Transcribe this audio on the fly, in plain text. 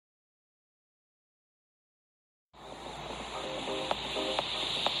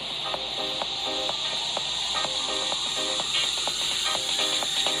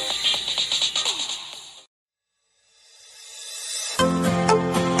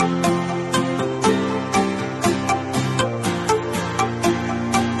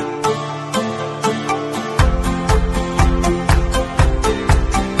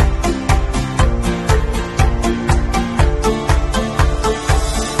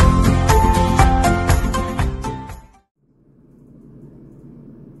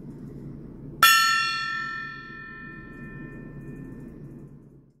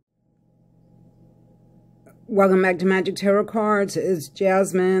Welcome back to Magic Tarot Cards. It's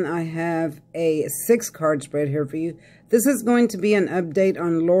Jasmine. I have a 6-card spread here for you. This is going to be an update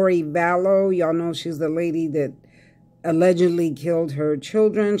on Lori Vallow. Y'all know she's the lady that allegedly killed her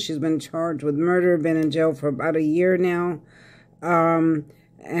children. She's been charged with murder, been in jail for about a year now.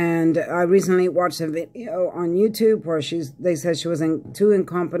 And I recently watched a video on YouTube where they said she was too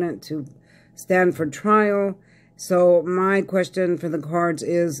incompetent to stand for trial. So my question for the cards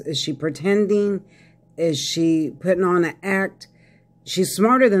is she pretending? Is she putting on an act? She's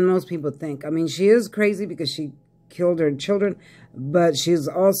smarter than most people think. I mean, she is crazy because she killed her children, but she's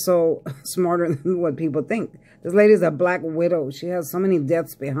also smarter than what people think. This lady's a black widow. She has so many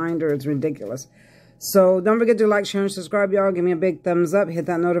deaths behind her. It's ridiculous. So don't forget to like, share, and subscribe, y'all. Give me a big thumbs up. Hit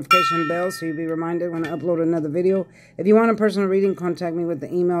that notification bell so you'll be reminded when I upload another video. If you want a personal reading, contact me with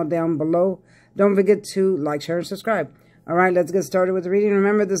the email down below. Don't forget to like, share, and subscribe. All right, let's get started with the reading.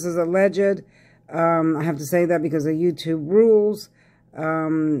 Remember, this is alleged. I have to say that because of YouTube rules. I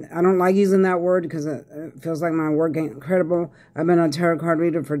don't like using that word because it feels like my work ain't credible. I've been a tarot card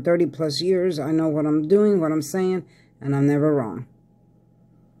reader for 30 plus years. I know what I'm doing, what I'm saying, and I'm never wrong.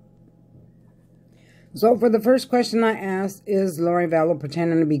 So for the first question I asked, is Lori Vallow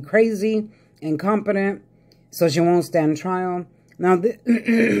pretending to be crazy, incompetent, so she won't stand trial? Now,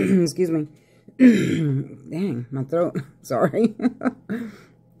 excuse me. Dang, my throat. Sorry.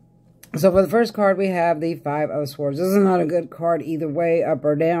 So for the first card, we have the 5 of Swords. This is not a good card either way, up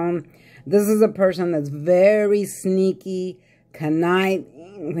or down. This is a person that's very sneaky,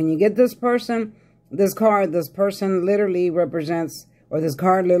 conniving. When you get this person, this person literally represents, or this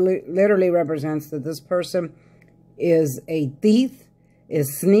card literally represents that this person is a thief,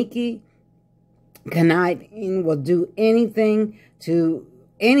 is sneaky, conniving, will do anything to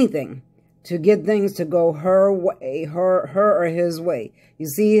get things to go her way, her or his way. You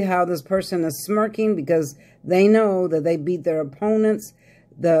see how this person is smirking because they know that they beat their opponents.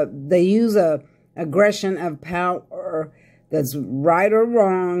 They use a aggression of power that's right or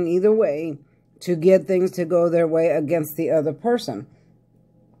wrong, either way, to get things to go their way against the other person.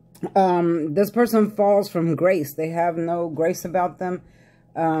 This person falls from grace. They have no grace about them.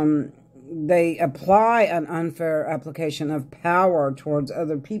 They apply an unfair application of power towards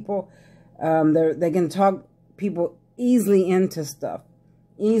other people. They can talk people easily into stuff.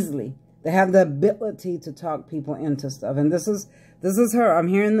 Easily. They have the ability to talk people into stuff. And this is her. I'm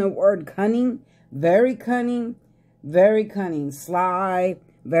hearing the word cunning. Very cunning. Very cunning. Sly.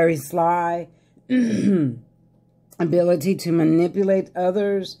 Very sly. Ability to manipulate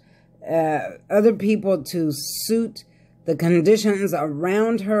others. Other people to suit the conditions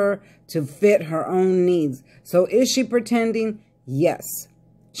around her to fit her own needs. So is she pretending? Yes.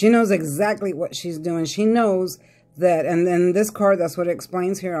 She knows exactly what she's doing. She knows that, and then this card, that's what it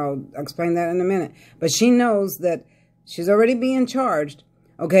explains here. I'll explain that in a minute. But she knows that she's already being charged.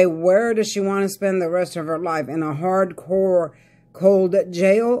 Okay, where does she want to spend the rest of her life? In a hardcore, cold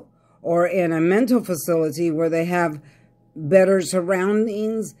jail? Or in a mental facility where they have better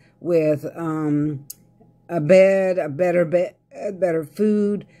surroundings with a bed, a better bed, better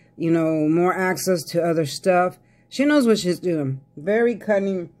food, you know, more access to other stuff? She knows what she's doing. Very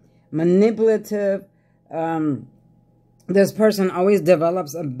cunning, manipulative. This person always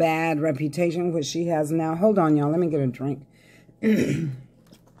develops a bad reputation, which she has now. Hold on, y'all. Let me get a drink. I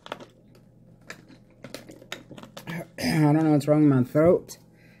don't know what's wrong with my throat.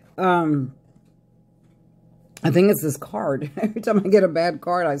 I think it's this card. Every time I get a bad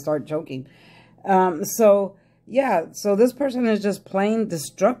card, I start choking. So this person is just plain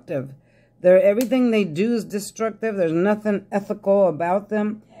destructive. Everything they do is destructive. There's nothing ethical about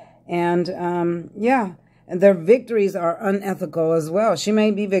them. And, and their victories are unethical as well. She may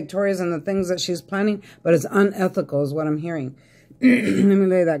be victorious in the things that she's planning, but it's unethical is what I'm hearing. Let me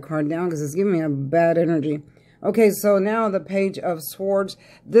lay that card down because it's giving me a bad energy. Okay, so now the Page of Swords.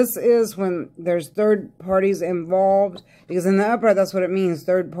 This is when there's third parties involved. Because in the upright, that's what it means,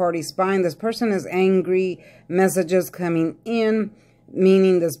 third party spying. This person is angry, messages coming in,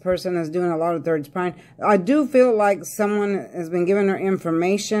 meaning this person is doing a lot of third spying. I do feel like someone has been giving her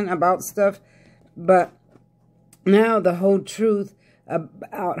information about stuff, but now the whole truth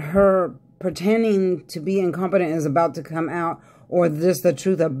about her pretending to be incompetent is about to come out, or just the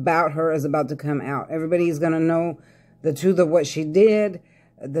truth about her is about to come out. Everybody's going to know the truth of what she did,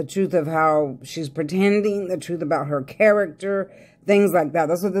 the truth of how she's pretending, the truth about her character, things like that.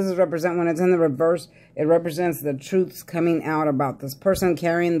 That's what this is represent. When it's in the reverse, it represents the truths coming out about this person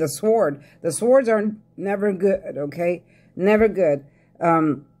carrying the sword. The swords are never good, okay? Never good.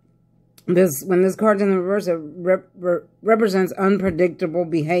 When this card's in the reverse, it represents unpredictable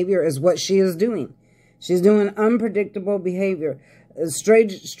behavior is what she is doing. She's doing unpredictable behavior.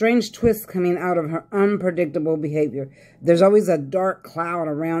 Strange twists coming out of her unpredictable behavior. There's always a dark cloud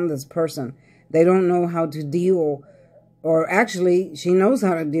around this person. They don't know how to deal, or actually, she knows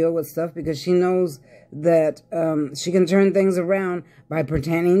how to deal with stuff because she knows that she can turn things around by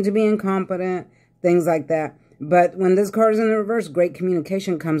pretending to be incompetent, things like that. But when this card is in the reverse, great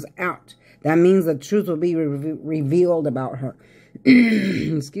communication comes out. That means the truth will be revealed about her.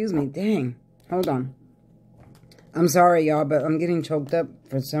 Excuse me. Dang. Hold on. I'm sorry, y'all, but I'm getting choked up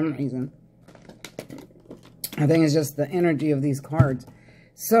for some reason. I think it's just the energy of these cards.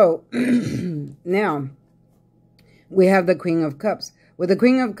 So, now, we have the Queen of Cups. With the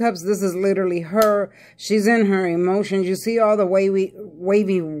Queen of Cups, this is literally her. She's in her emotions. You see all the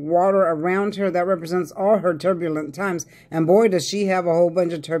wavy water around her. That represents all her turbulent times. And boy, does she have a whole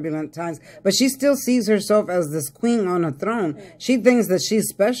bunch of turbulent times. But she still sees herself as this queen on a throne. She thinks that she's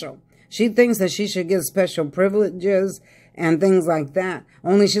special. She thinks that she should get special privileges and things like that.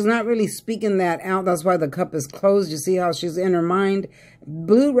 Only she's not really speaking that out. That's why the cup is closed. You see how she's in her mind?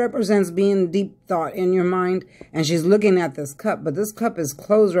 Blue represents being deep thought in your mind. And she's looking at this cup. But this cup is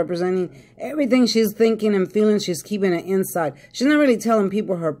closed, representing everything she's thinking and feeling. She's keeping it inside. She's not really telling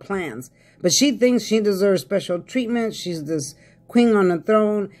people her plans. But she thinks she deserves special treatment. She's this queen on the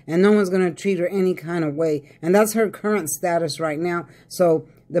throne. And no one's going to treat her any kind of way. And that's her current status right now. So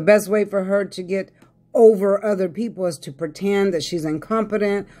the best way for her to get over other people is to pretend that she's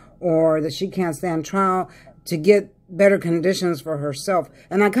incompetent or that she can't stand trial to get better conditions for herself.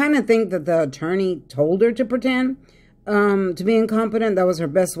 And I kind of think that the attorney told her to pretend to be incompetent. That was her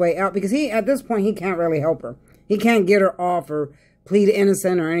best way out because at this point, he can't really help her. He can't get her off or plead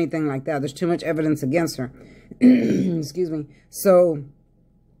innocent or anything like that. There's too much evidence against her. Excuse me. So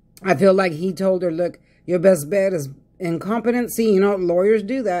I feel like he told her, look, your best bet is incompetency. You know, lawyers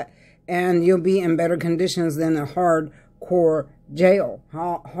do that. And you'll be in better conditions than a hardcore jail.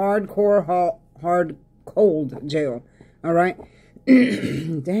 Hardcore, hard, cold jail. All right?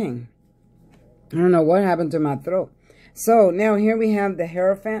 Dang. I don't know what happened to my throat. So now here we have the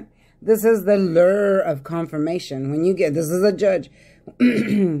Hierophant. This is the lure of confirmation. When you get, this is a judge.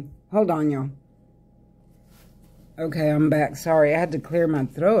 Hold on, y'all. Okay, I'm back. Sorry, I had to clear my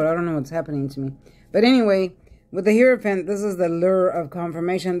throat. I don't know what's happening to me. But anyway, with the Hierophant, this is the lure of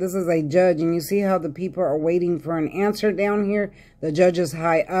confirmation. This is a judge, and you see how the people are waiting for an answer down here? The judge is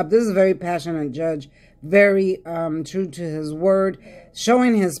high up. This is a very passionate judge, very true to his word,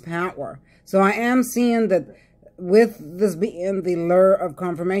 showing his power. So I am seeing that with this being the lure of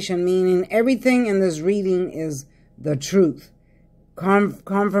confirmation, meaning everything in this reading is the truth.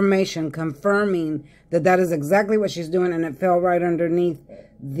 Confirmation, confirming that that is exactly what she's doing, and it fell right underneath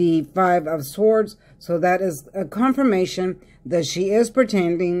the Five of Swords. So that is a confirmation that she is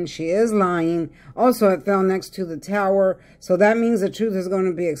pretending, she is lying. Also, it fell next to the Tower. So that means the truth is going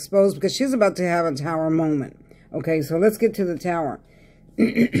to be exposed because she's about to have a Tower moment. Okay, so let's get to the Tower.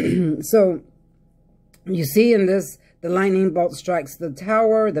 So you see in this, the lightning bolt strikes the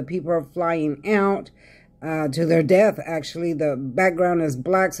Tower. The people are flying out to their death, actually. The background is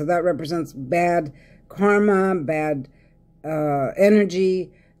black, so that represents bad karma, bad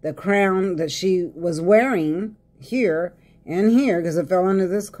energy. The crown that she was wearing here and here, because it fell under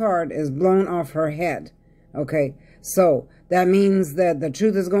this card, is blown off her head. Okay, so that means that the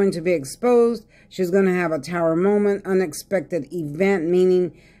truth is going to be exposed. She's going to have a Tower moment, unexpected event,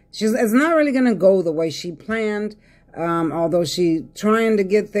 meaning it's not really going to go the way she planned, although she's trying to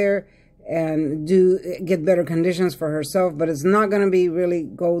get there and get better conditions for herself, but it's not going to be really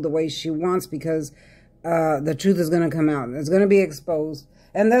go the way she wants because the truth is going to come out. It's going to be exposed.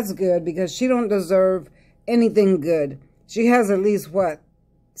 And that's good because she don't deserve anything good. She has at least, what,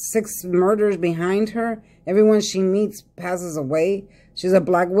 6 murders behind her? Everyone she meets passes away. She's a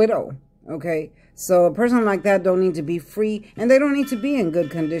black widow, okay? So a person like that don't need to be free, and they don't need to be in good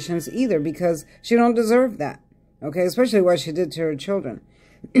conditions either because she don't deserve that, okay? Especially what she did to her children.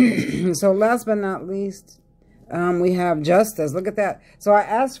 So last but not least, we have justice. Look at that. So I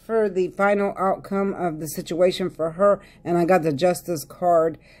asked for the final outcome of the situation for her, and I got the justice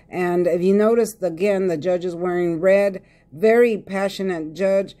card. And if you notice, again, the judge is wearing red. Very passionate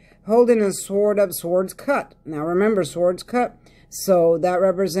judge, holding his sword up, swords cut. Now remember, swords cut. So that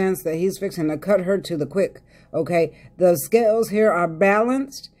represents that he's fixing to cut her to the quick. Okay, the scales here are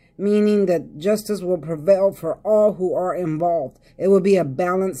balanced, meaning that justice will prevail for all who are involved. It will be a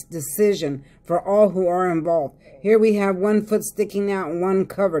balanced decision for all who are involved. Here we have one foot sticking out and one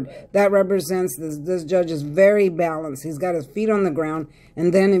covered. That represents this judge is very balanced. He's got his feet on the ground.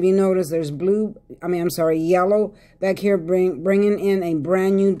 And then if you notice, there's yellow back here bringing in a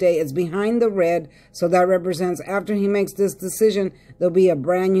brand new day. It's behind the red. So that represents after he makes this decision, there'll be a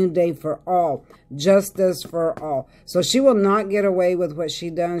brand new day for all. Justice for all. So she will not get away with what she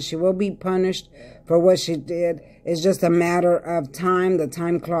done. She will be punished for what she did. It's just a matter of time. The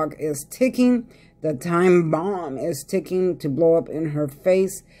time clock is ticking. The time bomb is ticking to blow up in her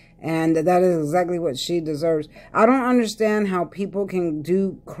face. And that is exactly what she deserves. I don't understand how people can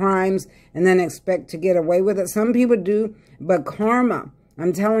do crimes and then expect to get away with it. Some people do, but karma,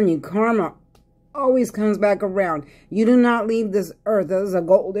 I'm telling you, karma always comes back around. You do not leave this earth. That is a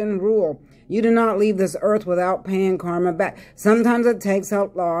golden rule. You do not leave this earth without paying karma back. Sometimes it takes a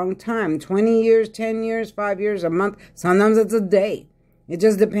long time. 20 years, 10 years, 5 years, a month. Sometimes it's a day. It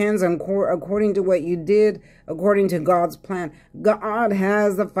just depends on according to what you did, according to God's plan. God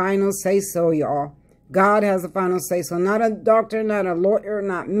has the final say-so, y'all. God has the final say-so. Not a doctor, not a lawyer,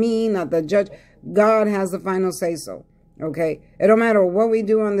 not me, not the judge. God has the final say-so, okay? It don't matter what we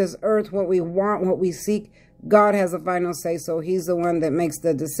do on this earth, what we want, what we seek. God has the final say-so. He's the one that makes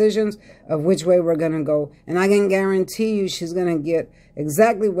the decisions of which way we're going to go. And I can guarantee you she's going to get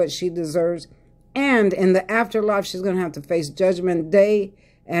exactly what she deserves. And in the afterlife, she's going to have to face Judgment Day.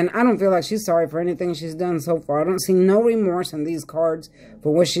 And I don't feel like she's sorry for anything she's done so far. I don't see no remorse in these cards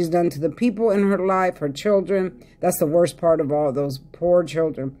for what she's done to the people in her life, her children. That's the worst part of all, those poor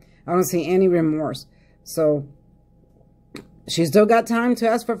children. I don't see any remorse. So she's still got time to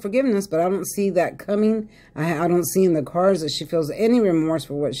ask for forgiveness, but I don't see that coming. I don't see in the cards that she feels any remorse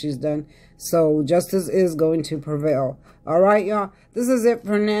for what she's done. So justice is going to prevail. All right, y'all. This is it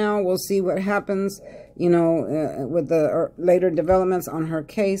for now. We'll see what happens, you know, with the later developments on her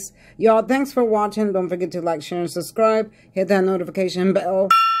case. Y'all, thanks for watching. Don't forget to like, share, and subscribe. Hit that notification bell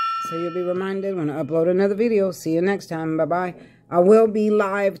so you'll be reminded when I upload another video. See you next time. Bye-bye. I will be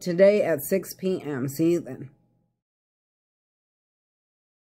live today at 6 p.m. See you then.